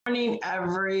Morning,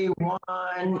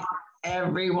 everyone.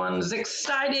 Everyone's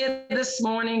excited this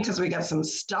morning because we got some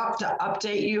stuff to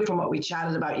update you from what we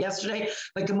chatted about yesterday.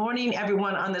 But good morning,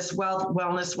 everyone, on this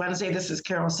Wellness Wednesday. This is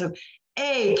Carol Sue,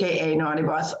 aka Naughty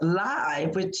Boss,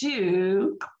 live with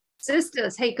two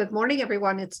sisters. Hey, good morning,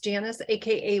 everyone. It's Janice,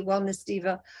 aka Wellness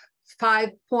Diva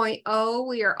 5.0.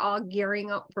 We are all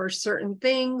gearing up for certain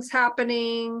things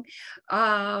happening.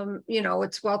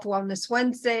 It's Wealth Wellness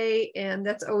Wednesday, and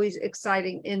that's always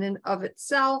exciting in and of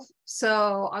itself.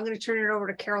 So I'm going to turn it over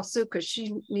to Carol Sue because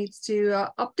she needs to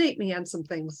update me on some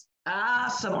things.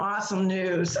 Awesome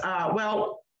news.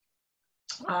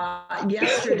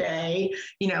 Yesterday,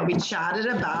 we chatted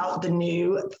about the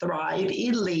new Thrive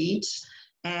Elite.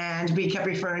 And we kept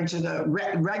referring to the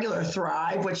regular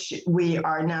Thrive, which we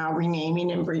are now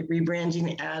renaming and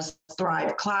rebranding as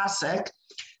Thrive Classic.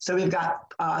 So we've got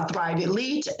Thrive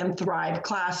Elite and Thrive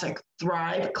Classic.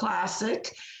 Thrive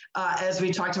Classic, as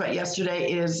we talked about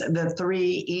yesterday, is the 3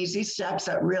 easy steps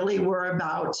that really were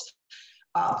about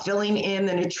filling in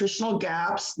the nutritional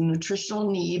gaps,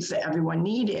 nutritional needs that everyone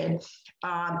needed.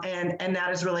 And that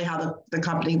is really how the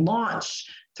company launched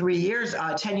 10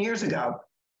 years ago.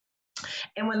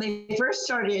 And when they first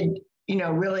started,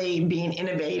 really being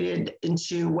innovated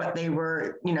into what they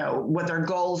were, what their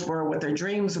goals were, what their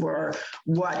dreams were,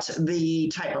 what the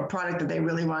type of product that they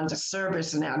really wanted to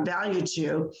service and add value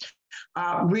to,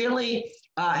 really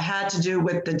had to do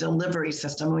with the delivery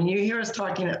system. When you hear us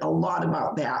talking a lot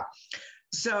about that.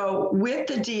 So with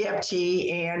the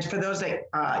DFT, and for those that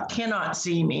cannot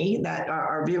see me, that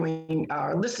are viewing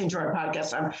or listening to our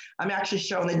podcast, I'm actually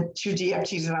showing the 2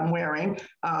 DFTs that I'm wearing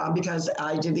because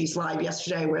I did these live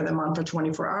yesterday, wear them on for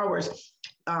 24 hours.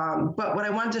 But what I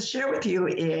wanted to share with you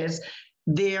is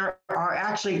there are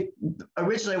actually,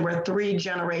 originally were 3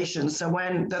 generations. So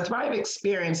when the Thrive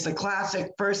Experience, the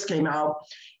classic, first came out,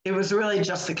 it was really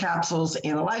just the capsules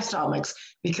and the lifestyle mix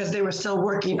because they were still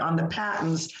working on the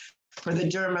patents for the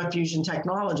DermaFusion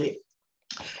technology.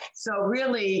 So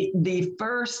really the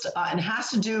first, and it has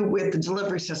to do with the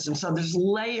delivery system. So there's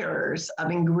layers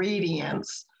of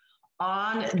ingredients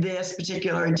on this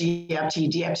particular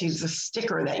DFT. DFT is the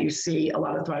sticker that you see a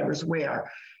lot of Thrivers wear.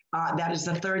 That is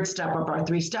the 3rd step of our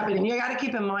 3-step. And you got to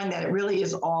keep in mind that it really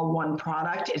is all one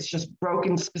product. It's just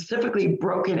specifically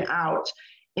broken out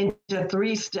into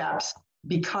 3 steps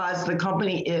because the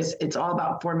company it's all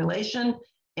about formulation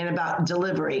and about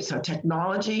delivery, so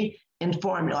technology and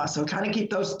formula. So kind of keep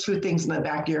those 2 things in the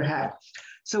back of your head.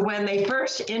 So when they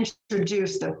first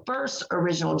introduced the first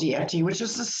original DFT, which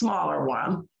is the smaller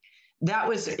one, that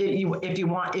was, if you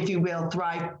will,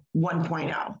 Thrive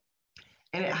 1.0.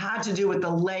 And it had to do with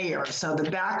the layer. So the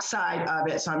back side of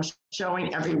it, so I'm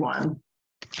showing everyone.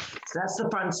 So that's the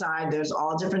front side. There's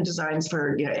all different designs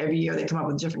for, every year they come up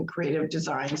with different creative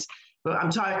designs. But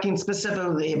I'm talking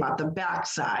specifically about the back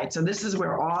side. So this is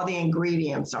where all the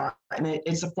ingredients are, and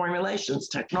it's a formulations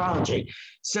technology.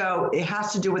 So it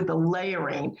has to do with the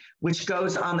layering, which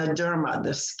goes on the derma,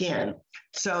 the skin.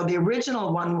 So the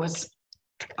original one was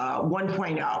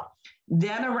 1.0.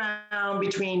 Then around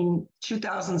between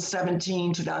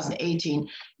 2017, 2018,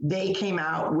 they came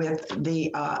out with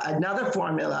the another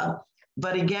formula,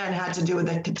 but again, had to do with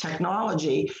the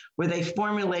technology where they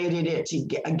formulated it to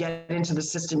get into the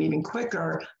system even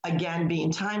quicker, again,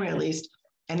 being time released,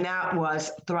 and that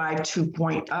was Thrive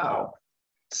 2.0.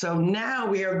 So now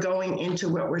we are going into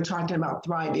what we're talking about,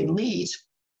 Thrive Elite,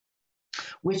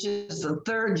 which is the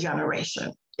 3rd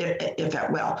generation, if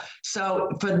that will. So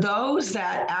for those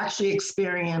that actually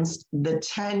experienced the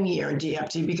 10-year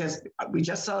DFT, because we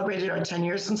just celebrated our 10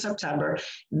 years in September,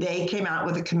 they came out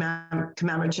with a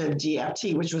commemorative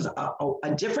DFT, which was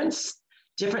a different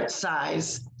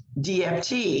size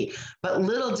DFT. But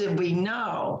little did we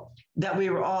know that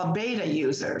we were all beta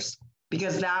users,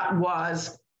 because that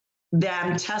was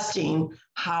them testing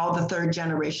how the 3rd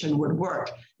generation would work.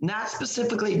 Not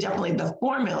specifically, definitely the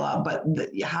formula, but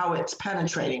how it's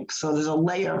penetrating. So there's a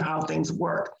layer of how things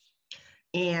work.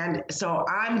 And so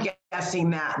I'm guessing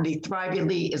that the Thrive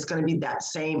Elite is going to be that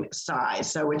same size,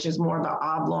 so which is more of an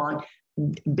oblong,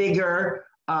 bigger.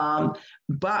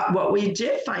 But what we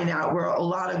did find out were a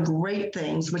lot of great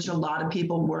things, which a lot of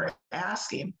people were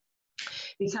asking.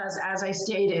 Because as I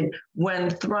stated, when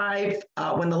the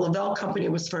Lavelle company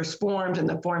was first formed and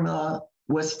the formula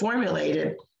was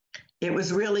formulated, it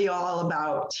was really all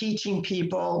about teaching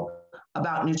people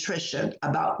about nutrition,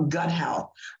 about gut health,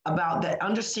 about the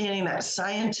understanding that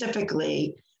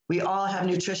scientifically we all have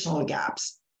nutritional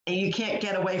gaps and you can't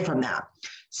get away from that.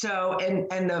 So,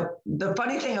 and the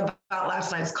funny thing about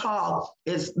last night's call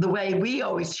is the way we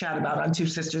always chat about on Two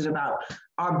Sisters about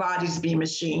our bodies being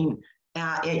machine.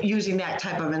 using that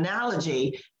type of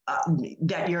analogy,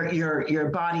 that your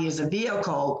body is a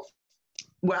vehicle.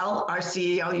 Well, our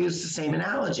CEO used the same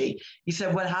analogy. He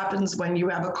said, what happens when you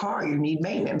have a car? You need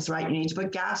maintenance, right? You need to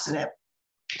put gas in it.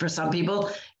 For some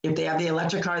people, if they have the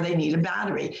electric car, they need a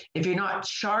battery. If you're not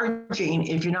charging,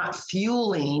 if you're not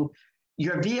fueling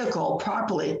your vehicle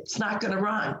properly, it's not going to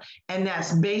run. And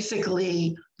that's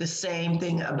basically the same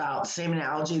thing about, same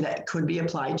analogy that could be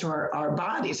applied to our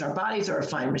bodies. Our bodies are a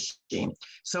fine machine.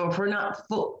 So if we're not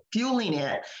fueling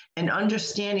it and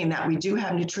understanding that we do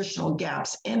have nutritional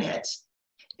gaps in it,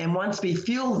 and once we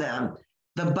fuel them,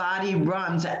 the body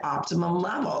runs at optimum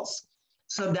levels.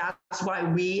 So that's why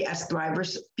we as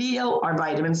Thrivers feel our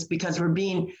vitamins, because we're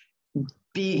being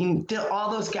filled,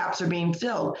 all those gaps are being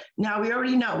filled. Now we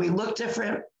already know we look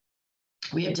different,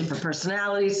 we have different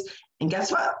personalities, and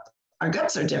guess what? Our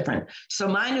guts are different. So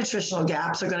my nutritional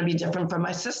gaps are going to be different from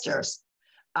my sisters.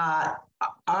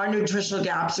 Our nutritional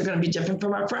gaps are going to be different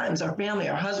from our friends, our family,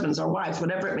 our husbands, our wives,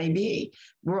 whatever it may be.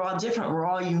 We're all different. We're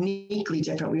all uniquely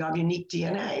different. We have unique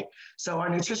DNA. So our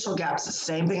nutritional gaps, the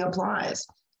same thing applies.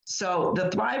 So the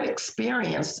Thrive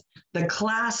experience, the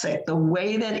classic, the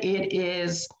way that it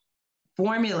is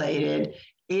formulated,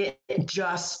 it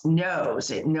just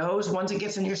knows. It knows once it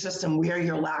gets in your system where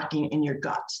you're lacking in your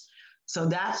guts. So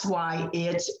that's why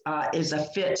it is a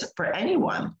fit for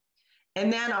anyone.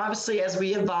 And then obviously as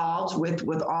we evolved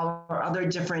with all our other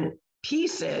different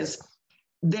pieces,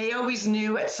 they always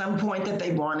knew at some point that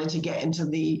they wanted to get into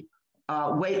the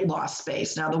weight loss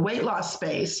space. Now the weight loss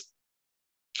space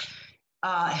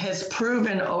has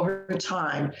proven over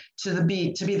time to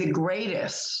be the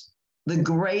greatest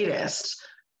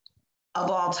of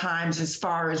all times as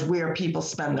far as where people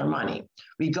spend their money,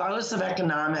 regardless of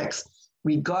economics,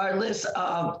 regardless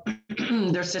of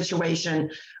their situation.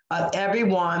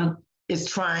 Everyone is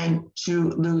trying to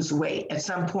lose weight at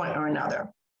some point or another.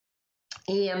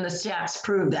 And the stats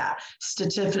prove that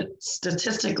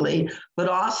statistically, but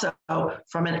also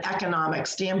from an economic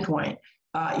standpoint.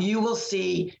 You will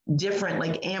see different,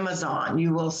 like Amazon,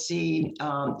 you will see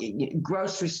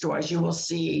grocery stores, you will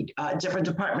see different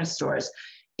department stores.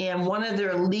 And one of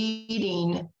their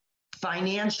leading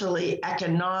financially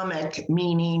economic,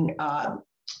 meaning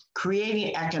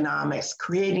creating economics,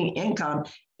 creating income,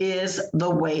 is the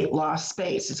weight loss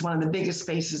space. It's one of the biggest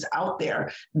spaces out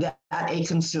there that a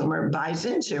consumer buys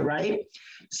into, right?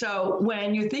 So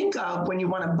when you think of, when you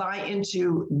want to buy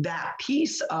into that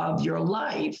piece of your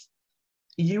life,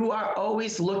 you are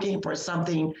always looking for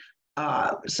something.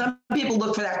 Some people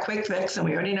look for that quick fix, and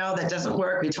we already know that doesn't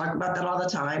work. We talk about that all the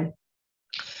time.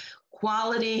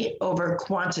 Quality over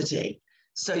quantity.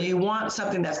 So you want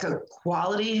something that's got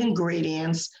quality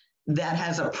ingredients, that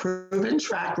has a proven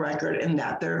track record, and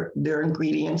that their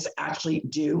ingredients actually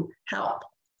do help.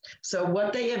 So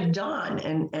what they have done,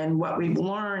 and what we've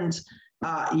learned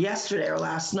yesterday or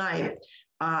last night,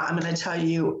 I'm going to tell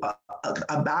you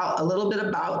about a little bit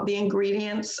about the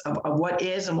ingredients of what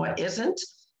is and what isn't,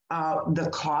 the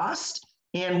cost,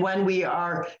 and when we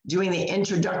are doing the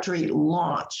introductory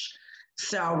launch.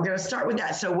 So we're going to start with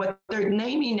that. So what they're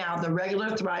naming now, the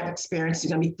regular Thrive experience,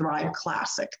 is going to be Thrive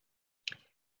Classic.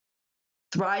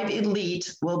 Thrive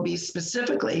Elite will be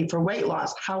specifically for weight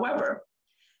loss. However,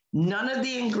 none of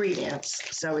the ingredients,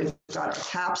 so we've got our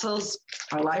capsules,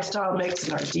 our lifestyle mix,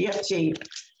 and our DFT.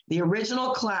 The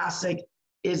original Classic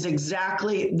is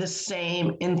exactly the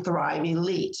same in Thrive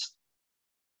Elite.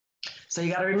 So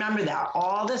you got to remember that.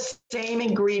 All the same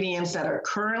ingredients that are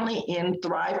currently in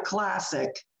Thrive Classic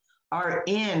are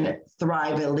in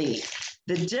Thrive Elite.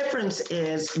 The difference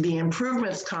is the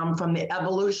improvements come from the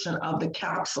evolution of the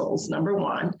capsules, number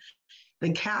one.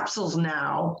 The capsules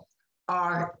now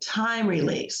are time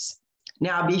release.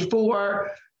 Now,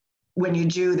 before, when you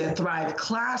do the Thrive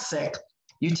Classic,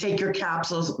 you take your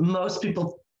capsules, most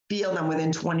people feel them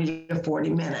within 20 to 40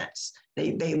 minutes.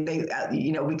 They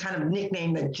we kind of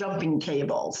nickname the jumping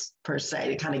cables, per se,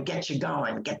 to kind of get you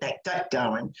going, get that gut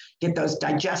going, get those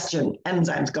digestion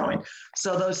enzymes going.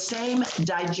 So those same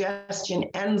digestion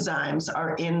enzymes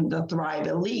are in the Thrive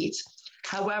Elite.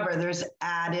 However, there's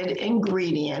added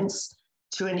ingredients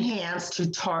to enhance, to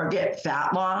target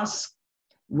fat loss,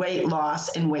 weight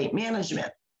loss, and weight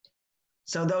management.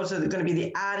 So those are going to be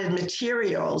the added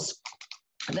materials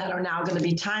that are now going to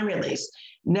be time released.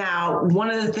 Now, one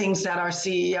of the things that our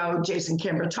CEO, Jason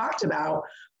Kimber, talked about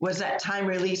was that time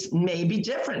release may be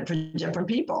different for different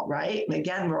people, right? And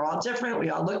again, we're all different. We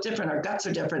all look different. Our guts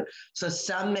are different. So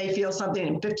some may feel something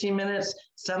in 15 minutes,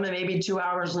 some may be 2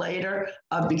 hours later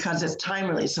because it's time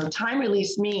release. So time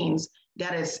release means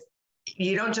that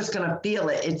you don't just going to feel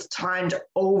it. It's timed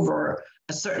over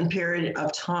a certain period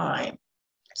of time.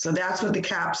 So that's what the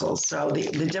capsules. So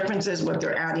the difference is what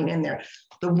they're adding in there.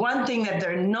 The one thing that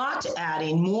they're not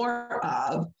adding more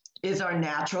of is our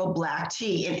natural black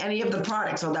tea in any of the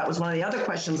products. So that was one of the other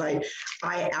questions I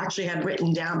actually had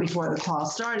written down before the call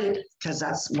started, because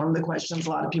that's one of the questions a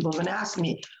lot of people have been asking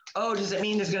me. Oh, does it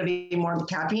mean there's going to be more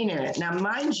caffeine in it? Now,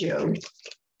 mind you, I'm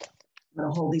going to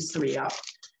hold these three up.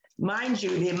 Mind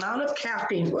you, the amount of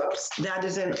caffeine, that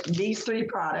is in these three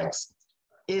products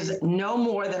is no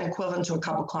more than equivalent to a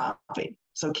cup of coffee.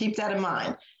 So keep that in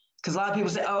mind. Because a lot of people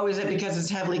say, oh, is it because it's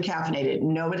heavily caffeinated?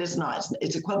 No, it is not.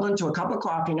 It's equivalent to a cup of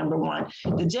coffee, number one.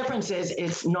 The difference is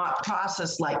it's not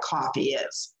processed like coffee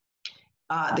is.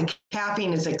 The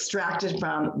caffeine is extracted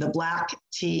from the black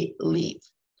tea leaf.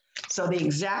 So the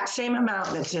exact same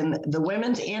amount that's in the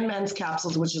women's and men's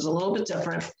capsules, which is a little bit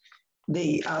different,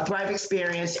 the Thrive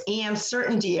Experience and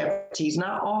certain DFTs,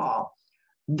 not all,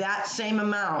 that same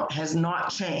amount has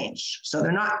not changed. So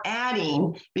they're not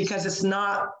adding, because it's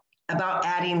not about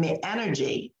adding the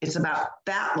energy, it's about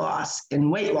fat loss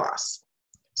and weight loss.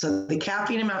 So the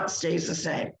caffeine amount stays the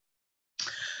same.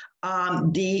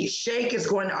 The shake is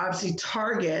going to obviously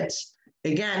target,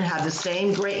 again, have the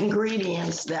same great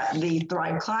ingredients that the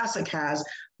Thrive Classic has,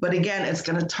 but again, it's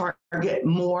going to target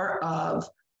more of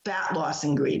fat loss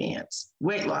ingredients,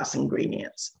 weight loss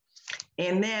ingredients.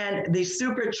 And then the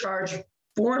supercharged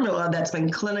formula that's been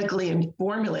clinically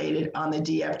formulated on the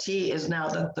DFT is now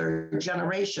the third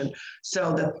generation.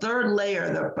 So the third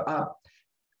layer, the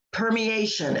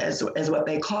permeation is what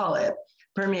they call it.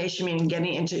 Permeation meaning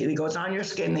getting into, it goes on your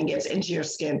skin, then gets into your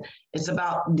skin. It's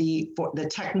about the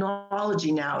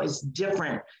technology now is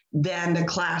different than the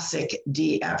classic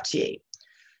DFT.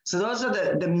 So those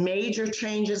are the major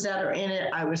changes that are in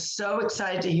it. I was so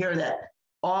excited to hear that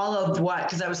all of what,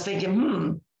 because I was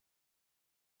thinking,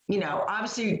 you know,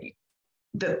 obviously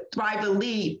the Thrive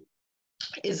Elite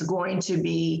is going to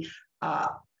be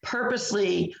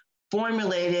purposely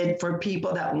formulated for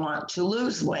people that want to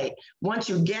lose weight. Once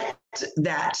you get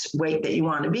that weight that you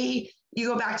want to be, you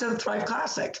go back to the Thrive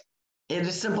Classic. It's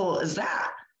as simple as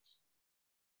that,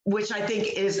 which I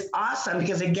think is awesome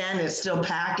because, again, it's still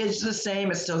packaged the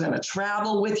same. It's still going to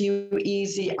travel with you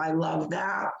easy. I love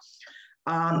that.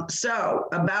 So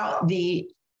about the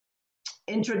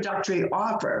introductory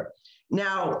offer.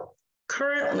 Now,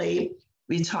 currently,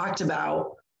 we talked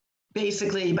about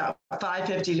basically about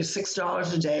 $5.50 to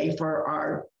 $6 a day for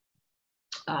our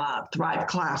Thrive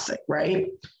Classic, right?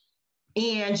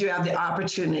 And you have the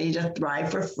opportunity to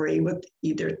thrive for free with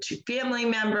either two family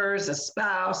members, a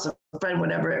spouse, a friend,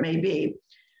 whatever it may be.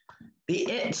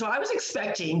 So I was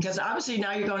expecting, because obviously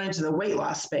now you're going into the weight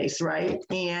loss space, right?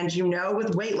 And you know,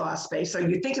 with weight loss space, so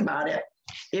you think about it,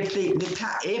 if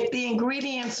the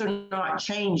ingredients are not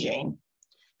changing,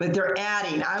 but they're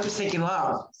adding, I was thinking,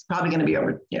 well, it's probably going to be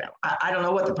over, you know, I don't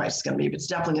know what the price is going to be, but it's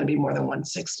definitely going to be more than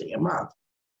 $160 a month.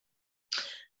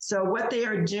 So what they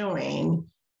are doing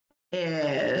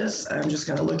is, I'm just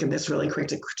going to look at this really quick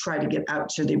to try to get out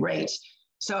to the rates.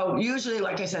 So usually,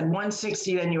 like I said,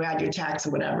 $160, then you add your tax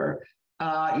or whatever,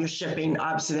 your shipping.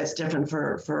 Obviously, that's different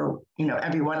for you know,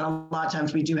 everyone. A lot of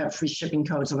times we do have free shipping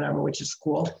codes or whatever, which is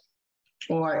cool.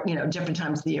 Or, you know, different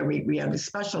times of the year we have the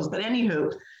specials. But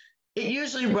anywho, it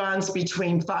usually runs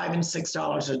between $5 and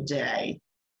 $6 a day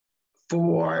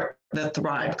for the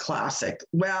Thrive Classic.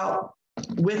 Well,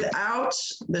 without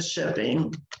the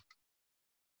shipping,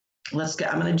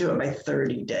 I'm going to do it by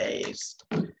 30 days.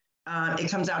 It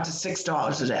comes out to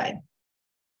 $6 a day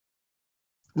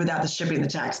without the shipping, the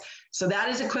tax. So that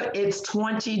is it's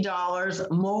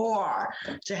 $20 more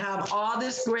to have all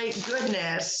this great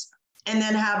goodness and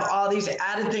then have all these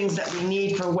added things that we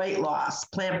need for weight loss,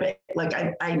 plant-based. Like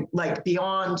I like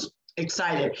beyond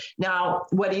excited. Now,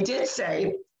 what he did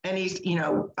say, and he's, you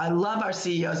know, I love our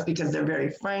CEOs because they're very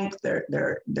frank.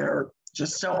 They're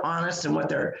just so honest in what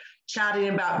they're chatting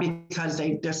about, because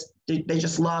they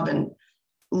just love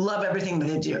everything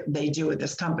that they do with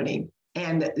this company,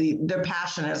 and their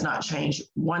passion has not changed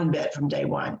one bit from day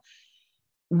one.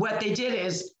 What they did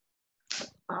is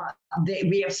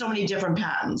we have so many different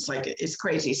patents, like it's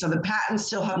crazy. So the patents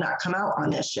still have not come out on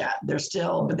this yet.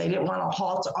 But they didn't want to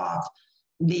halt off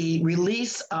the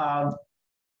release of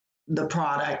the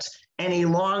product any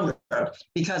longer,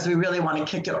 because we really want to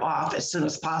kick it off as soon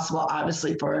as possible,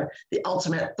 obviously for the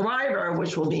Ultimate Thriver,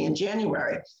 which will be in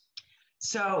January.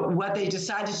 So what they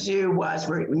decided to do was,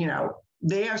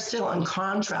 they are still in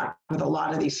contract with a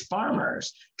lot of these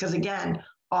farmers, because again,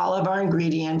 all of our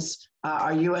ingredients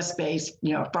are US-based,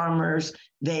 farmers.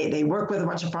 They work with a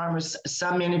bunch of farmers,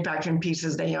 some manufacturing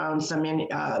pieces they own, some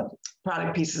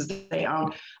product pieces they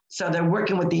own. So they're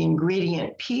working with the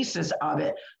ingredient pieces of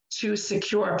it to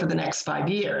secure for the next 5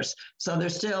 years. So they're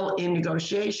still in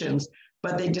negotiations,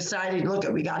 but they decided, look,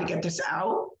 we got to get this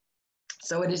out.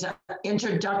 So it is an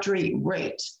introductory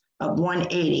rate of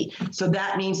 180. So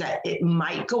that means that it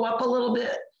might go up a little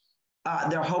bit.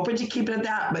 They're hoping to keep it at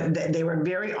that, but they were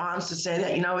very honest to say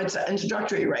that, it's an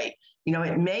introductory rate.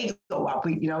 It may go up.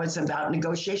 It's about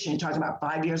negotiation. You're talking about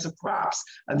 5 years of crops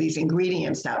of these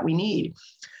ingredients that we need.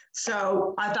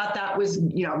 So I thought that was,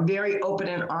 very open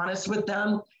and honest with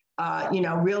them.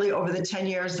 Really over the 10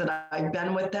 years that I've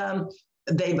been with them,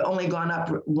 they've only gone up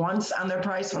once on their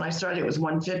price. When I started, it was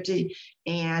 150,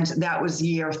 and that was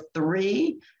year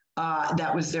 3.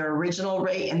 That was their original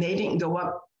rate, and they didn't go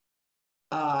up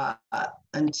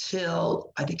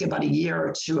until I think about a year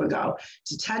or 2 ago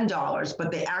to $10,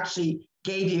 but they actually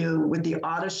gave you with the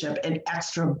auto ship an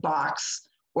extra box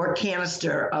or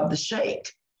canister of the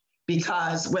shake,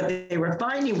 because what they were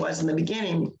finding was in the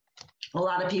beginning, a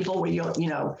lot of people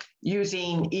were,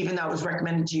 using, even though it was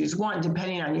recommended to use one,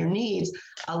 depending on your needs,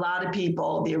 a lot of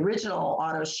people, the original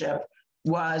auto ship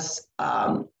was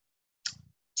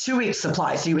 2 weeks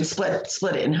supply. So you would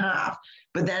split it in half.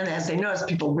 But then as they noticed,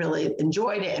 people really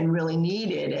enjoyed it and really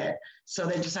needed it. So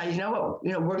they decided,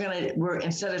 we're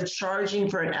instead of charging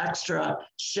for an extra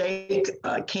shake,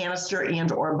 canister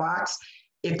and or box,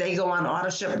 if they go on auto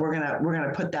ship, we're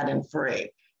gonna put that in free.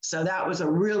 So that was a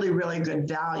really, really good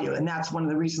value. And that's one of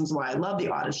the reasons why I love the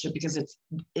auto ship, because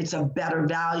it's a better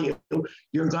value.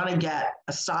 You're gonna get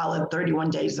a solid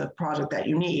 31 days of product that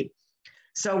you need.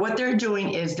 So what they're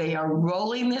doing is they are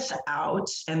rolling this out.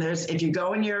 And if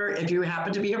you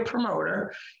happen to be a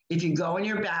promoter, if you go in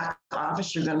your back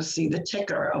office, you're gonna see the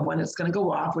ticker of when it's gonna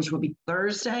go off, which will be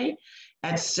Thursday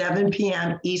at 7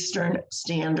 p.m. Eastern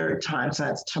Standard Time. So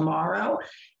that's tomorrow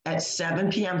at 7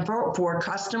 p.m. for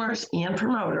customers and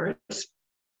promoters.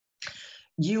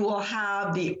 You will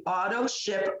have the auto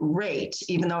ship rate,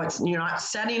 even though you're not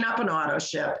setting up an auto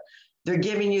ship, they're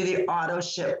giving you the auto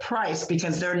ship price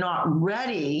because they're not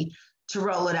ready to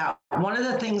roll it out. One of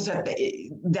the things that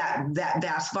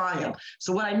vast volume.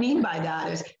 So what I mean by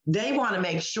that is they want to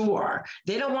make sure,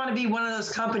 they don't want to be one of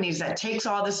those companies that takes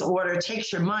all this order,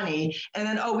 takes your money, and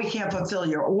then, we can't fulfill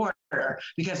your order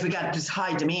because we got this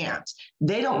high demand.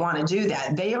 They don't want to do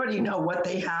that. They already know what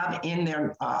they have in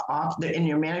their in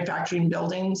your manufacturing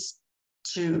buildings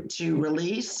to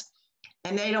release,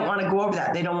 and they don't want to go over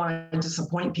that. They don't want to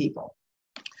disappoint people.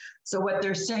 So what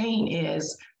they're saying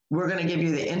is, we're going to give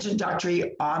you the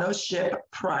introductory auto ship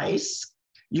price.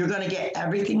 You're going to get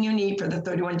everything you need for the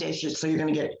 31 days. So you're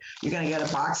going to get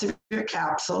a box of your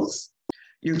capsules.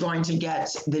 You're going to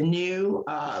get the new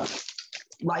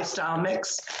lifestyle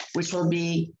mix, which will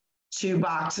be 2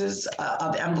 boxes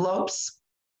of envelopes.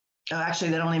 Actually,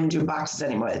 they don't even do boxes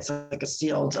anymore. It's like a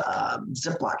sealed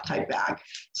Ziploc type bag.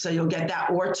 So you'll get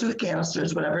that, or 2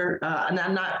 canisters, whatever. And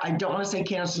I don't want to say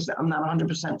canisters, I'm not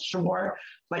 100% sure,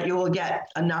 but you will get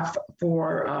enough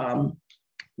for,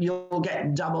 you'll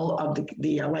get double of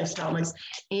the lifestyle mix,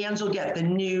 and you'll get the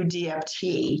new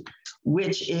DFT,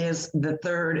 which is the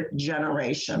 3rd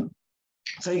generation.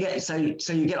 So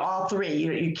you get all 3.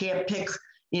 You can't pick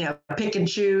and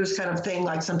choose kind of thing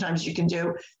like sometimes you can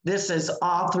do. This is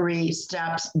all 3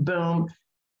 steps, boom,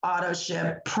 auto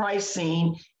ship,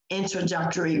 pricing,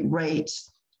 introductory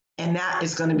rates, and that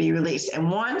is going to be released. And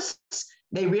once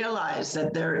they realize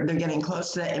that they're getting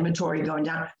close to that inventory going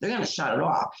down, they're going to shut it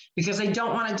off because they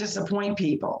don't want to disappoint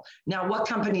people. Now, what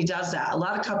company does that? A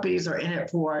lot of companies are in it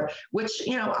for, which,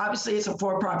 obviously it's a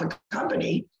for-profit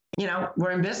company,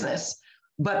 we're in business.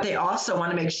 But they also want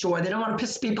to make sure they don't want to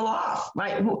piss people off,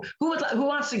 right? Who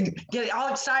wants to get all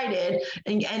excited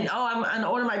and I'm going to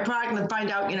order my product and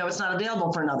find out, it's not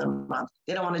available for another month.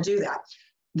 They don't want to do that.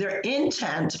 Their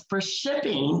intent for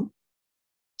shipping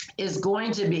is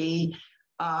going to be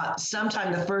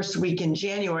sometime the first week in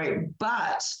January,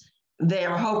 but they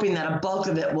are hoping that a bulk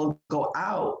of it will go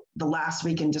out the last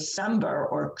week in December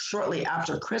or shortly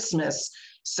after Christmas.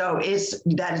 So it's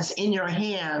in your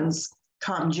hands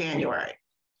come January.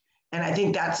 And I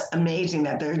think that's amazing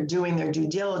that they're doing their due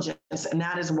diligence. And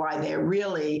that is why they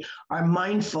really are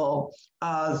mindful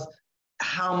of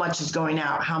how much is going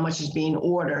out, how much is being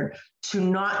ordered to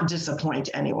not disappoint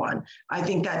anyone. I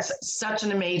think that's such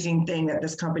an amazing thing that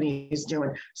this company is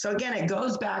doing. So again, it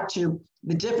goes back to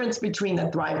the difference between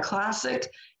the Thrive Classic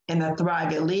and the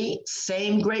Thrive Elite.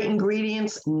 Same great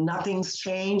ingredients, nothing's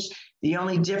changed. The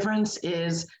only difference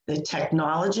is the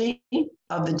technology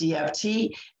of the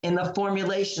DFT and the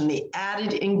formulation, the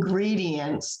added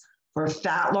ingredients for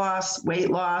fat loss, weight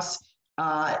loss,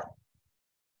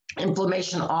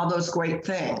 inflammation, all those great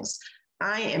things.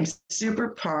 I am super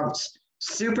pumped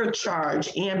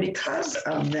supercharge. And because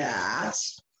of that,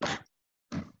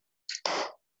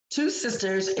 Two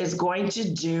Sisters is going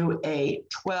to do a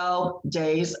 12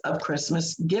 days of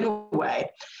Christmas giveaway.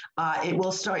 It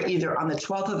will start either on the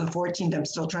 12th or the 14th. I'm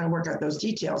still trying to work out those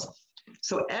details.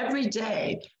 So every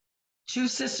day, Two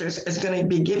Sisters is going to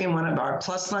be giving one of our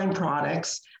Plus9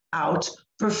 products out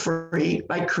for free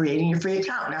by creating your free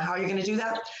account. Now, how are you going to do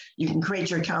that? You can create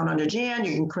your account under Jan.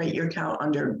 You can create your account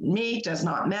under me. Does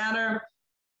not matter.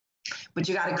 But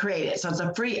you got to create it. So it's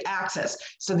a free access.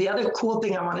 So the other cool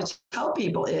thing I want to tell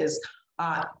people is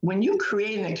when you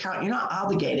create an account, you're not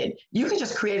obligated. You can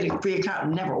just create a free account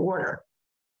and never order.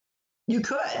 You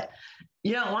could.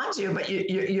 You don't want to, but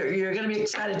you're going to be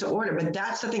excited to order. But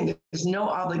that's the thing. There's no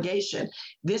obligation.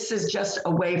 This is just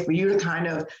a way for you to kind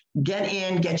of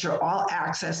get your all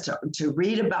access to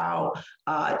read about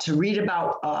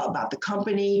the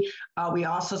company. We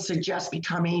also suggest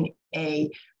becoming a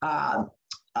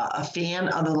fan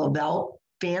of the Lavelle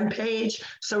fan page.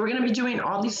 So we're going to be doing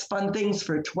all these fun things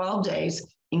for 12 days,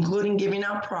 including giving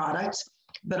out products,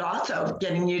 but also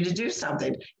getting you to do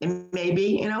something. And maybe,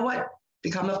 you know what?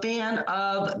 Become a fan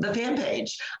of the fan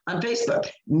page on Facebook.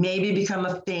 Maybe become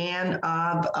a fan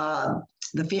of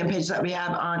the fan page that we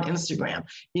have on Instagram.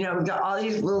 You know, we've got all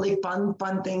these really fun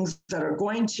things that are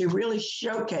going to really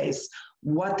showcase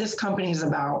what this company is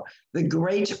about, the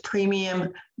great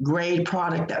premium grade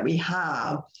product that we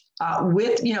have.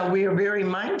 We are very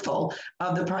mindful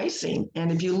of the pricing.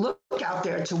 And if you look out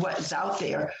there to what's out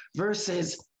there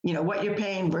versus what you're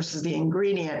paying versus the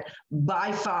ingredient,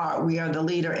 by far, we are the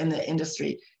leader in the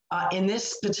industry. In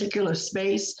this particular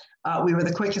space, we were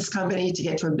the quickest company to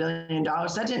get to $1 billion.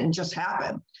 That didn't just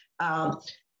happen.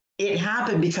 It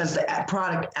happened because the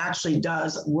product actually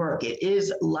does work. It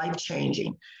is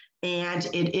life-changing, and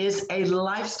it is a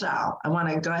lifestyle. I want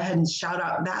to go ahead and shout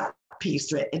out that piece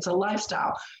to it. It's a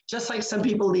lifestyle. Just like some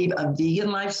people lead a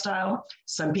vegan lifestyle,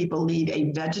 some people lead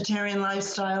a vegetarian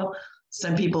lifestyle,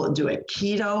 some people do a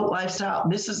keto lifestyle.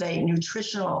 This is a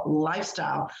nutritional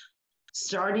lifestyle,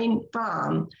 starting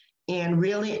from and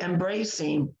really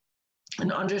embracing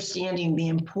and understanding the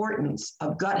importance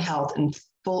of gut health and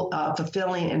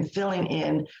fulfilling and filling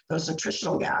in those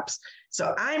nutritional gaps.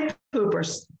 So I'm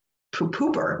pooper.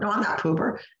 No, I'm not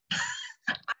pooper.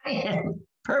 I am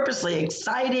purposely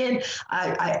excited.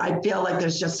 I feel like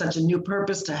there's just such a new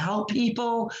purpose to help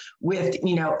people with,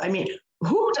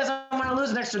 who doesn't want to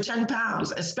lose an extra 10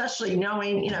 pounds, especially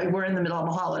knowing, we're in the middle of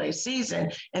a holiday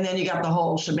season. And then you got the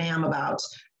whole shabam about,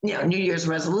 New Year's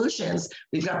resolutions.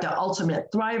 We've got the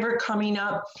Ultimate Thriver coming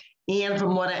up. And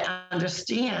from what I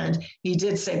understand, he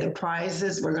did say the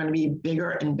prizes were going to be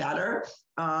bigger and better.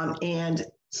 And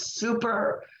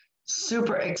super,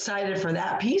 super excited for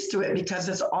that piece to it, because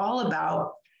it's all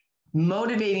about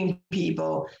motivating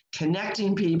people,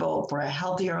 connecting people for a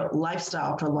healthier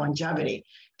lifestyle for longevity.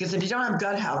 Because if you don't have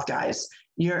gut health, guys,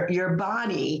 your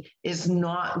body is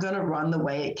not going to run the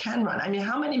way it can run. I mean,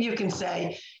 how many of you can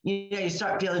say, you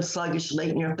start feeling sluggish late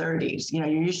in your 30s? You're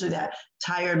usually that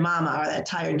tired mama or that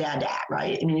tired dad,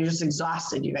 right? I mean, you're just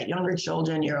exhausted. You got younger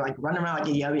children. You're like running around like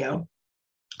a yo-yo.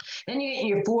 Then you get in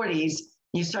your 40s,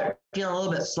 you start feeling a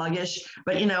little bit sluggish,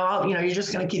 but you're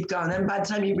just going to keep going. Then by the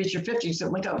time you reach your 50s, you say,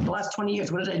 oh my God, the last 20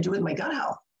 years, what did I do with my gut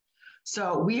health?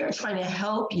 So we are trying to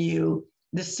help you.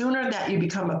 The sooner that you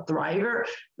become a thriver,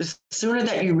 the sooner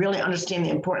that you really understand the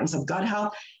importance of gut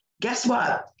health, guess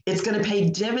what? It's going to pay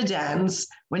dividends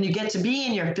when you get to be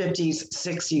in your 50s,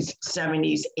 60s,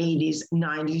 70s, 80s,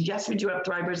 90s. Yes, we do have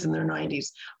thrivers in their 90s.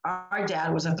 Our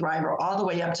dad was a thriver all the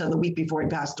way up to the week before he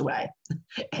passed away.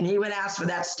 And he would ask for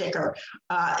that sticker.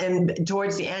 And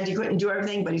towards the end, he couldn't do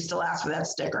everything, but he still asked for that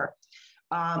sticker.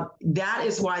 That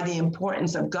is why the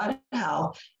importance of gut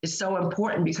health is so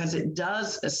important, because it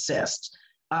does assist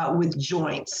with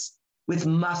joints, with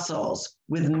muscles,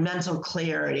 with mental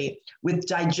clarity, with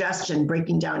digestion,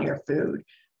 breaking down your food.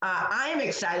 I'm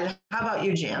excited. How about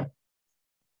you, Jan?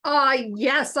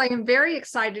 Yes, I am very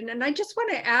excited. And I just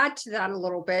want to add to that a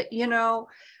little bit.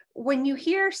 When you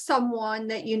hear someone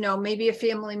that, maybe a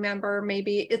family member,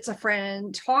 maybe it's a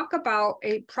friend, talk about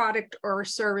a product or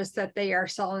service that they are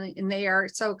selling and they are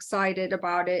so excited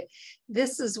about it,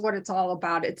 this is what it's all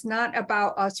about. It's not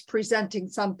about us presenting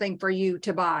something for you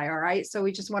to buy. All right. So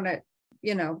we just want to,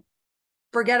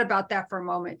 forget about that for a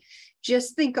moment.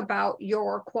 Just think about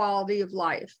your quality of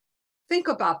life. Think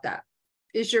about that.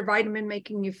 Is your vitamin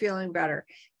making you feeling better?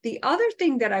 The other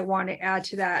thing that I want to add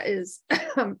to that is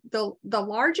the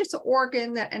largest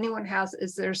organ that anyone has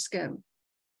is their skin.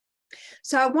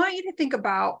 So I want you to think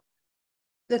about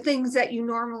the things that you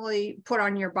normally put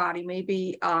on your body,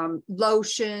 maybe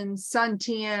lotion,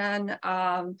 suntan,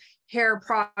 hair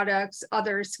products,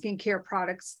 other skincare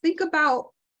products. Think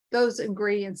about those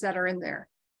ingredients that are in there.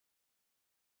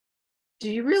 Do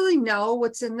you really know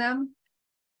what's in them?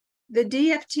 The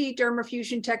DFT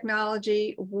dermafusion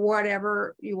technology,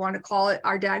 whatever you want to call it,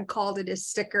 our dad called it a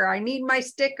sticker. I need my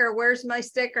sticker. Where's my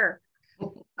sticker?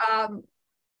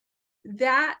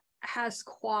 That has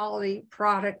quality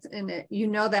product in it. You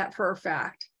know that for a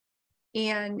fact.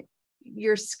 And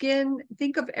your skin,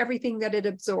 think of everything that it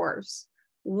absorbs.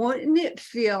 Wouldn't it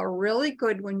feel really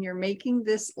good when you're making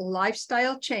this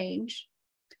lifestyle change,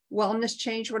 wellness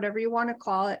change, whatever you want to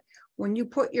call it, when you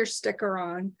put your sticker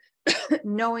on,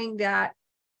 knowing that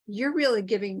you're really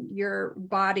giving your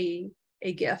body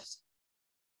a gift?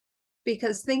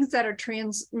 Because things that are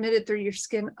transmitted through your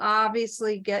skin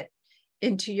obviously get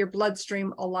into your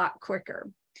bloodstream a lot quicker.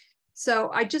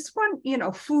 So I just want,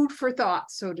 food for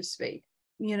thought, so to speak.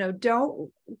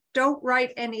 Don't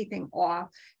write anything off.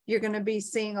 You're going to be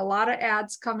seeing a lot of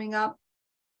ads coming up.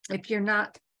 If you're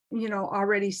not,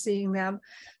 already seeing them,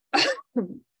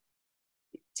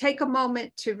 take a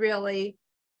moment to really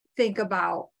think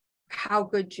about how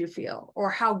good you feel or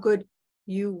how good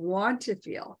you want to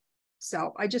feel.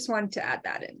 So I just wanted to add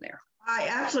that in there. I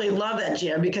absolutely love that,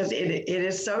 Jim, because it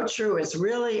is so true. It's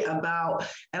really about,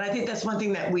 and I think that's one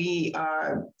thing that we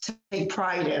take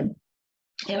pride in.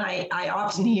 And I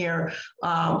often hear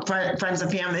friends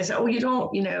and family, they say, oh, you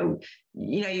don't,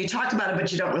 you talk about it,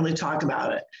 but you don't really talk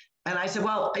about it. And I said,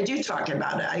 well, I do talk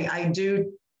about it. I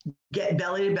do get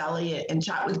belly to belly and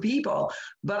chat with people,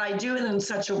 but I do it in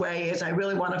such a way as I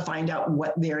really want to find out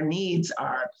what their needs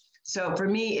are. So for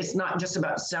me, it's not just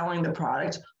about selling the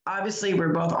product. Obviously,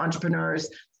 we're both entrepreneurs.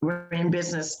 We're in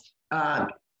business.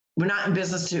 We're not in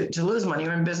business to lose money.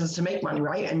 We're in business to make money,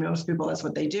 right? And most people, that's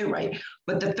what they do, right?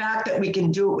 But the fact that we can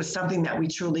do it with something that we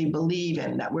truly believe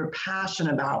in, that we're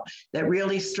passionate about, that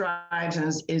really strives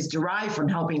and is derived from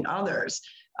helping others.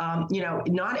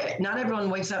 Not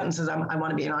everyone wakes up and says, I want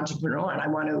to be an entrepreneur and I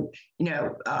want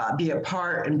to, be a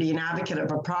part and be an advocate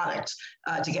of a product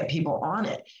to get people on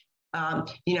it.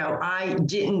 I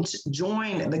didn't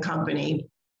join the company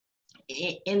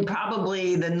in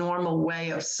probably the normal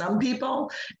way of some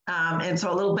people. And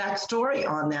so a little backstory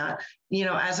on that,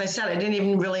 as I said, I didn't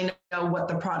even really know what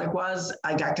the product was.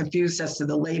 I got confused as to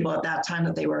the label at that time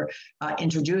that they were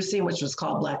introducing, which was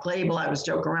called Black Label. I was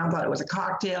joking around, thought it was a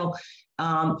cocktail.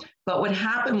 But what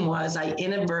happened was I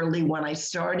inadvertently, when I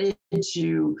started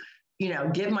to,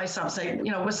 give myself, say,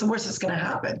 what's the worst that's going to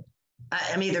happen?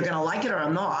 I'm either going to like it or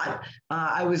I'm not.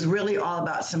 I was really all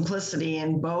about simplicity,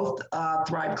 and both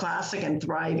Thrive Classic and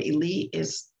Thrive Elite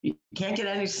you can't get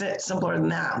any simpler than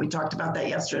that. We talked about that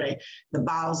yesterday, the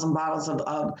bottles and bottles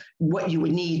of what you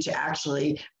would need to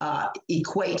actually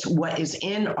equate what is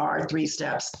in our 3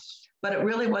 steps. But it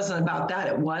really wasn't about that.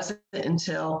 It wasn't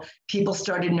until people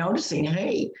started noticing,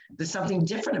 hey, there's something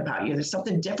different about you. There's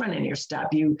something different in your step.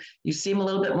 You seem a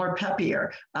little bit more peppier.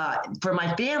 For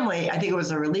my family, I think it was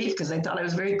a relief because they thought I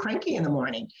was very cranky in the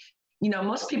morning.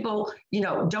 Most people,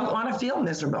 don't want to feel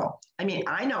miserable. I mean,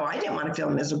 I know I didn't want to feel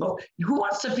miserable. Who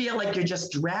wants to feel like you're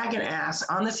just dragging ass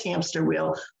on this hamster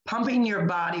wheel, pumping your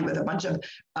body with a bunch of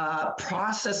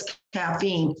processed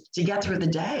caffeine to get through the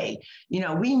day?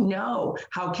 We know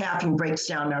how caffeine breaks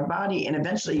down our body, and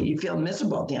eventually you feel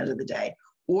miserable at the end of the day.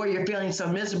 Or you're feeling so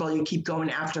miserable, you keep going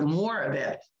after more of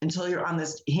it until you're on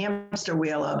this hamster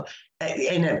wheel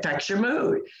and it affects your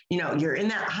mood. You're in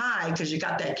that high because you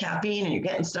got that caffeine and you're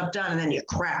getting stuff done, and then you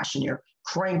crash and you're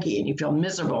cranky and you feel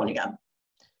miserable and you got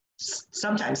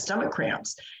sometimes stomach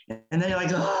cramps. And then you're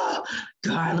like, oh,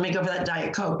 God, let me go for that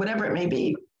Diet Coke, whatever it may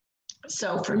be.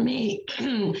 So for me,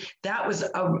 that was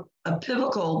a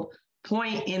pivotal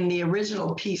point in the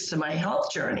original piece to my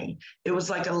health journey. It was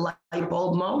like a light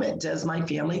bulb moment. Does my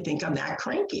family think I'm that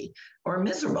cranky or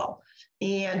miserable?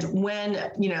 And when,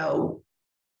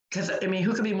 because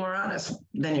who could be more honest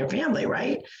than your family,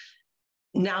 right?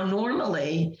 Now,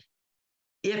 normally,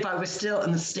 if I was still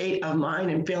in the state of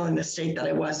mind and feeling the state that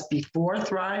I was before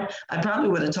Thrive, I probably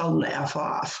would have told them to F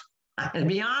off. To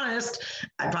be honest,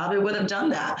 I probably would have done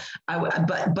that.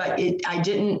 I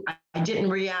didn't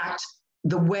react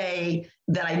the way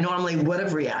that I normally would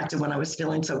have reacted when I was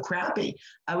feeling so crappy.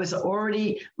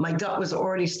 My gut was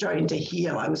already starting to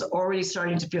heal. I was already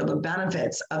starting to feel the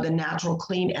benefits of the natural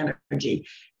clean energy,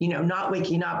 not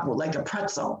waking up like a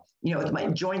pretzel, with my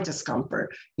joint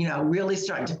discomfort, really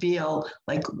starting to feel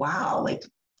like, wow, like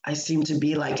I seem to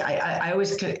be like, I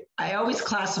always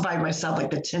classified myself like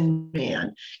the Tin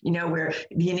Man, where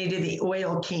you needed the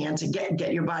oil can to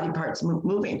get your body parts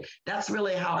moving. That's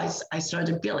really how I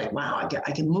started to feel like, wow,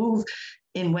 I can move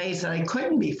in ways that I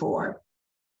couldn't before.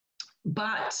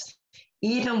 But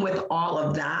even with all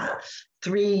of that,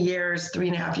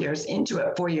 3.5 years into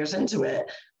it, 4 years into it,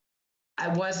 I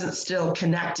wasn't still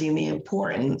connecting the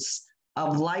importance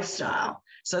of lifestyle.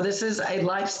 So this is a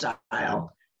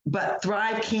lifestyle, but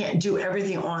Thrive can't do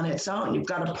everything on its own. You've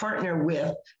got to partner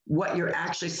with what you're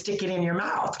actually sticking in your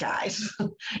mouth, guys.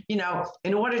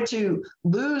 In order to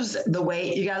lose the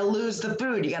weight, you got to lose the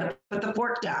food. You got to put the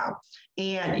fork down.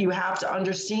 And you have to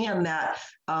understand that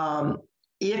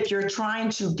if you're trying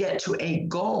to get to a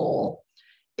goal,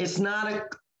 it's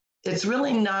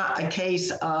really not a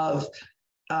case of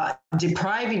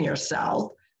depriving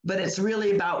yourself, but it's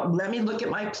really about, let me look at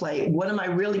my plate. What am I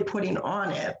really putting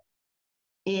on it?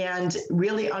 And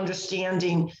really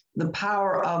understanding the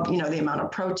power of, the amount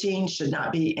of protein should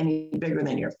not be any bigger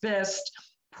than your fist.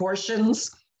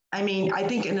 Portions. I mean, I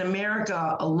think in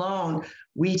America alone,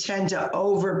 we tend to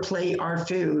overplate our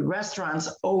food. Restaurants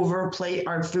overplate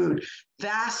our food.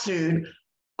 Fast food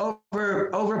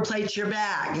overplate your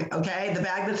bag, okay? The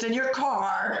bag that's in your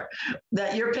car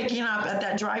that you're picking up at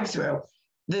that drive-through.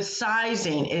 The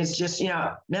sizing is just,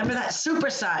 remember that,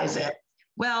 supersize it.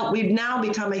 Well, we've now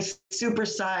become a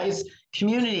supersized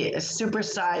community, a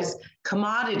supersized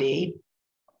commodity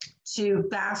to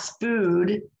fast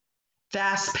food,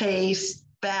 fast pace,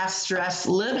 fast stress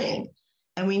living.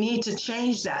 And we need to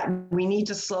change that. We need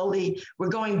to we're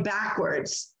going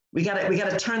backwards. We got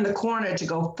to turn the corner to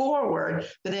go forward,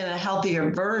 but in a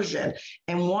healthier version.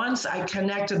 And once I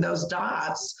connected those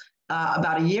dots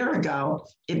about a year ago,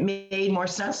 it made more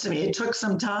sense to me. It took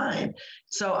some time.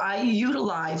 So I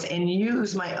utilize and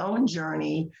use my own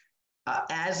journey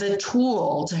as a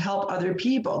tool to help other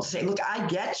people to say, look, I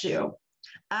get you.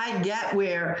 I get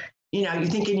where, you're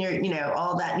thinking you're,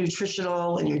 all that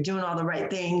nutritional and you're doing all the right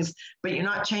things, but you're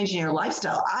not changing your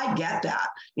lifestyle. I get that.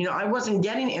 I wasn't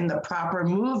getting in the proper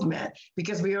movement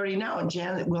because we already know, and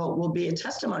Janet will be a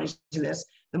testimony to this.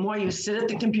 The more you sit at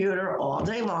the computer all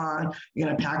day long, you're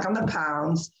going to pack on the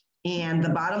pounds. And the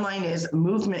bottom line is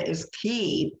movement is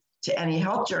key to any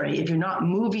health journey. If you're not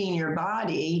moving your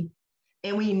body,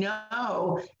 and we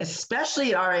know,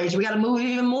 especially at our age, we got to move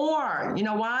even more. You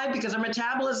know why? Because our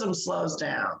metabolism slows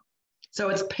down. So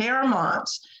it's paramount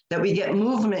that we get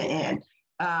movement in.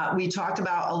 We talked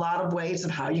about a lot of ways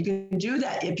of how you can do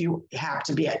that if you have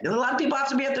to be a lot of people have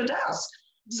to be at their desk.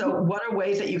 So what are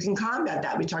ways that you can combat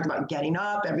that? We talked about getting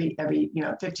up every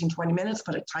 15, 20 minutes,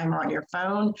 put a timer on your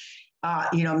phone.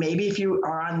 Maybe if you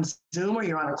are on Zoom or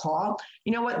you're on a call,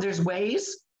 you know what,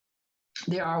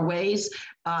 there are ways,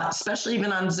 especially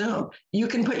even on Zoom, you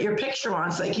can put your picture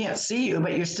on so they can't see you,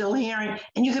 but you're still hearing,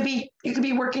 and you could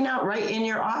be working out right in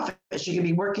your office. You could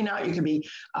be working out, you could be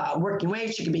working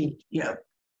weights, you could be,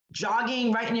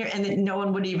 jogging right in your, and then no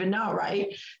one would even know, right?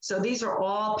 So these are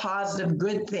all positive,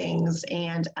 good things.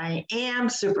 And I am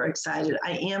super excited.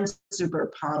 I am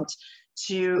super pumped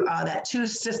to that Two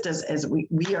Sisters, as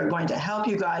we are going to help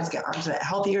you guys get onto a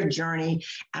healthier journey,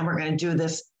 and we're going to do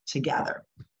this together.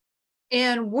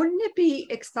 And wouldn't it be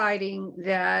exciting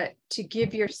that to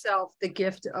give yourself the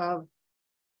gift of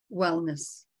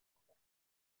wellness?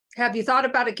 Have you thought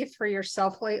about a gift for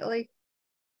yourself lately?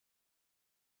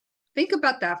 Think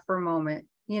about that for a moment.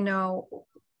 As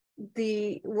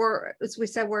we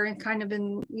said, we're in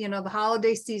the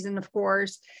holiday season, of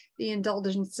course, the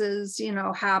indulgences,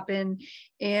 happen.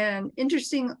 And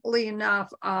interestingly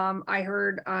enough, I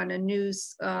heard on a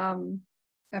news, I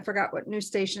forgot what news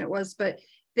station it was, but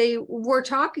they were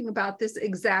talking about this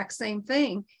exact same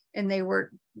thing. And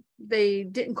they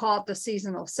didn't call it the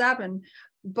seasonal 7,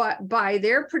 but by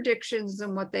their predictions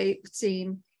and what they've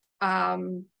seen,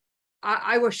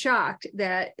 I was shocked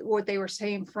that what they were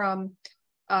saying from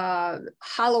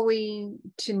Halloween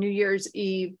to New Year's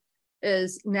Eve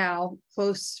is now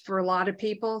close for a lot of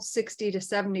people, 60 to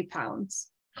 70 pounds.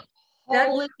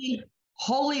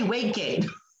 Holy weight gain.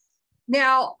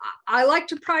 Now, I like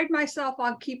to pride myself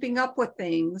on keeping up with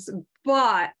things,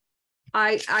 but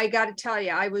I got to tell you,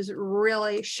 I was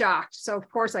really shocked. So, of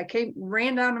course, I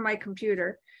ran down to my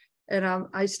computer and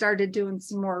I started doing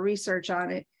some more research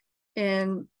on it.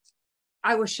 And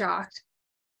I was shocked.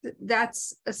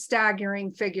 That's a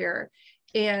staggering figure.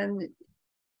 And,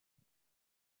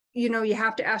 you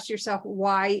have to ask yourself,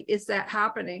 why is that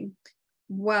happening?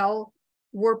 Well,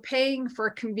 we're paying for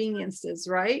conveniences,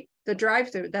 right? The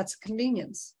drive-through, that's a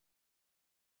convenience.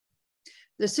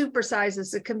 The supersize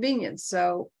is a convenience.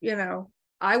 So,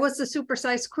 I was the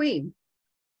supersize queen.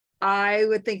 I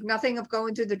would think nothing of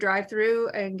going through the drive-through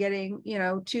and getting,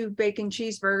 2 bacon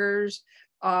cheeseburgers,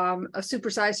 a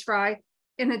supersized fry,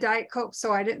 and a Diet Coke,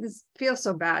 so I didn't feel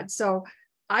so bad. So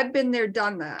I've been there,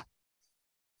 done that.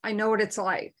 I know what it's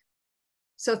like.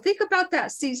 So think about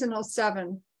that seasonal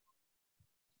 7,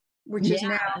 which is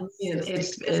now.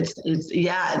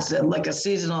 It's like a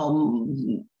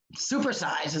seasonal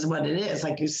supersize is what it is,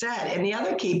 like you said. And the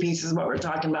other key piece is what we're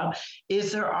talking about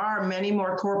is there are many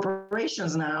more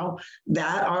corporations now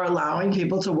that are allowing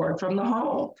people to work from the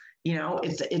home.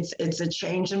 It's a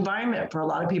changed environment for a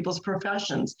lot of people's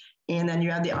professions. And then you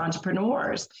have the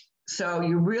entrepreneurs. So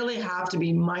you really have to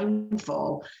be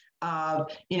mindful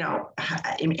of,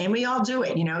 and we all do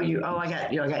it, I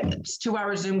got 2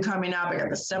 hour Zoom coming up. I got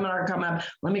the seminar coming up.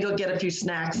 Let me go get a few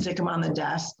snacks, stick them on the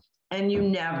desk. And you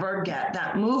never get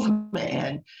that movement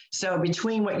in. So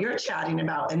between what you're chatting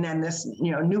about and then this,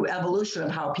 new evolution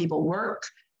of how people work,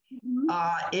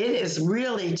 it is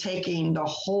really taking the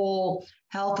whole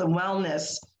health and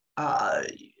wellness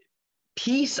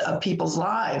piece of people's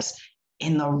lives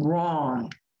in the wrong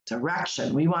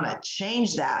direction. We want to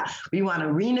change that. We want to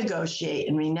renegotiate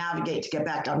and renavigate to get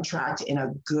back on track in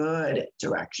a good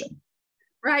direction.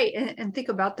 Right. And think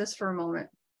about this for a moment.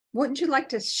 Wouldn't you like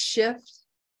to shift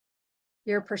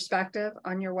your perspective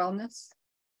on your wellness?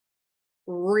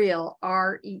 Real,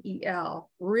 REEL,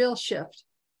 real shift.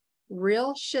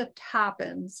 Real shift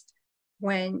happens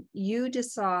when you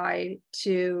decide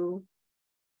to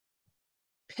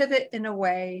pivot in a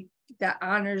way that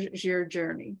honors your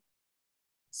journey.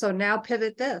 So now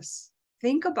pivot this.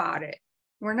 Think about it.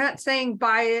 We're not saying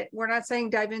buy it. We're not saying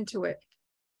dive into it.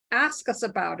 Ask us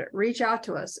about it. Reach out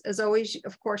to us. As always,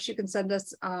 of course, you can send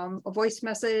us a voice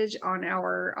message on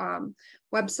our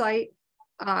website.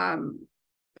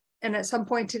 And at some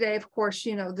point today, of course,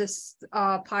 this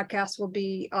podcast will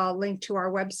be linked to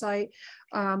our website.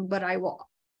 But I will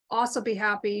also be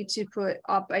happy to put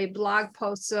up a blog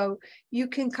post so you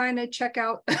can kind of check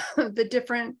out the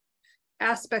different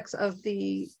aspects of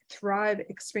the Thrive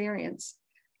experience.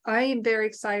 I am very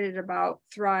excited about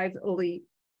Thrive Elite.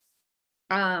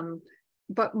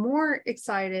 But more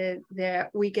excited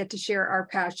that we get to share our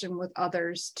passion with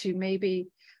others to maybe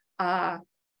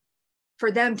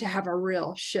for them to have a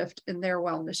real shift in their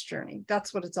wellness journey.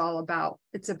 That's what it's all about.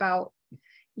 It's about,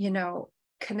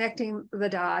 connecting the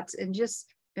dots and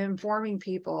just informing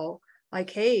people like,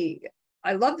 hey,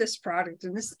 I love this product.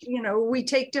 And this, we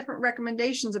take different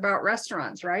recommendations about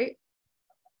restaurants, right?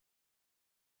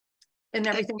 And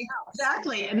everything else.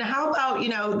 Exactly. And how about,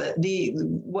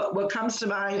 what comes to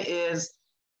mind is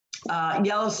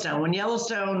Yellowstone. When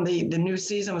Yellowstone, the new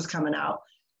season was coming out,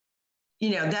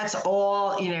 that's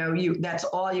all, that's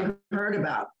all you heard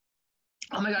about.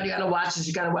 Oh my God, you got to watch this.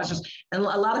 You got to watch this. And a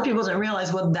lot of people don't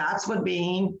realize, well, that's what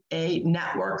being a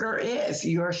networker is.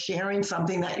 You're sharing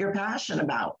something that you're passionate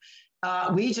about.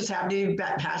 We just have to be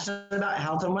passionate about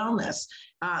health and wellness.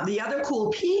 The other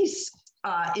cool piece,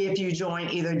 if you join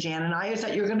either Jan and I, is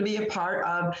that you're going to be a part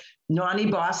of Naughty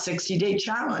Boss 60-Day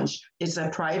Challenge. It's a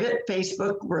private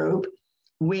Facebook group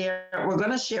where we're going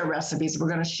to share recipes. We're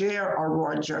going to share our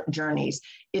raw journeys.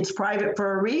 It's private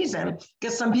for a reason,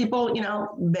 because some people,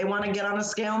 they want to get on a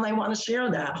scale and they want to share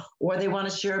that, or they want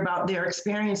to share about their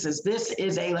experiences. This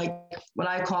is what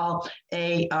I call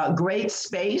a great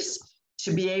space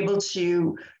to be able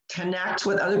to connect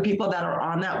with other people that are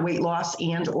on that weight loss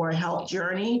and or health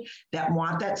journey, that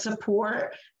want that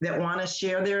support, that want to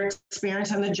share their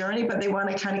experience on the journey, but they want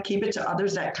to kind of keep it to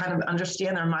others that kind of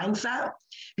understand their mindset.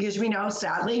 Because we know,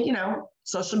 sadly,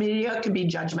 social media can be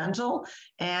judgmental,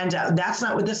 and that's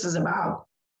not what this is about.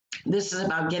 This is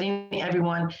about getting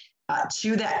everyone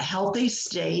to that healthy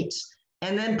state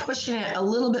and then pushing it a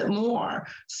little bit more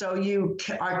so you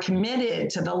are committed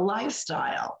to the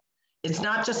lifestyle. It's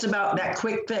not just about that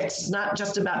quick fix. It's not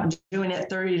just about doing it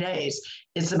 30 days.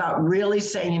 It's about really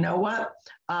saying, you know what?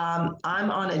 I'm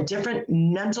on a different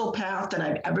mental path than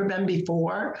I've ever been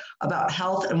before about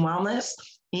health and wellness.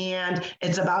 And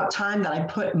it's about time that I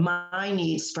put my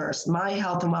needs first, my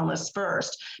health and wellness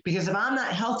first. Because if I'm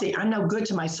not healthy, I'm no good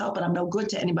to myself, but I'm no good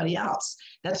to anybody else.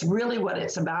 That's really what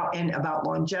it's about, and about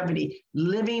longevity,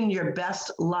 living your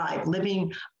best life,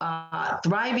 living,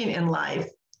 thriving in life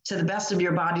to the best of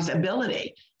your body's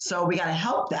ability. So we got to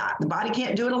help that. The body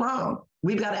can't do it alone.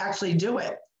 We've got to actually do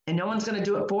it. And no one's going to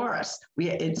do it for us.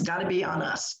 It's got to be on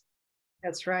us.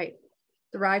 That's right.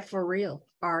 Thrive for real,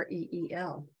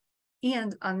 REEL.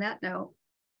 And on that note,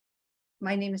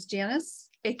 my name is Janice,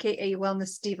 AKA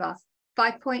Wellness Diva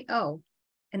 5.0,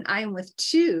 and I am with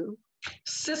 2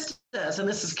 Sisters, and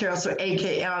this is Carol, so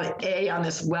AKA on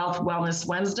this Wealth Wellness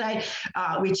Wednesday.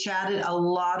 We chatted a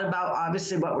lot about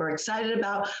obviously what we're excited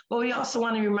about, but we also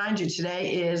want to remind you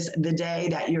today is the day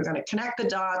that you're going to connect the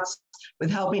dots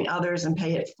with helping others and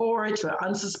pay it forward to an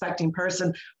unsuspecting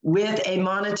person with a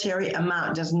monetary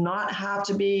amount. It does not have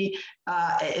to be,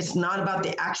 it's not about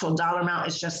the actual dollar amount,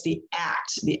 it's just the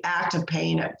act of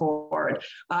paying it forward.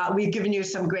 We've given you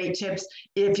some great tips.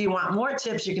 If you want more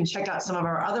tips, you can check out some of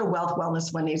our other Wealth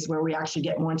Wellness Wednesdays where we actually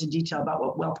get more into detail about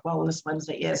what Wealth Wellness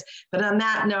Wednesday is. But on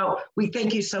that note, we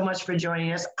thank you so much for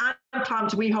joining us. I'm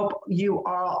pumped. We hope you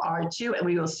all are too, and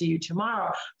we will see you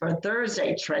tomorrow for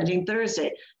Thursday, Trending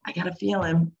Thursday. I got a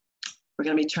feeling we're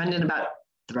going to be trending about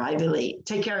Thrive Elite.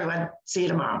 Take care, everyone. See you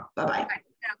tomorrow. Bye-bye.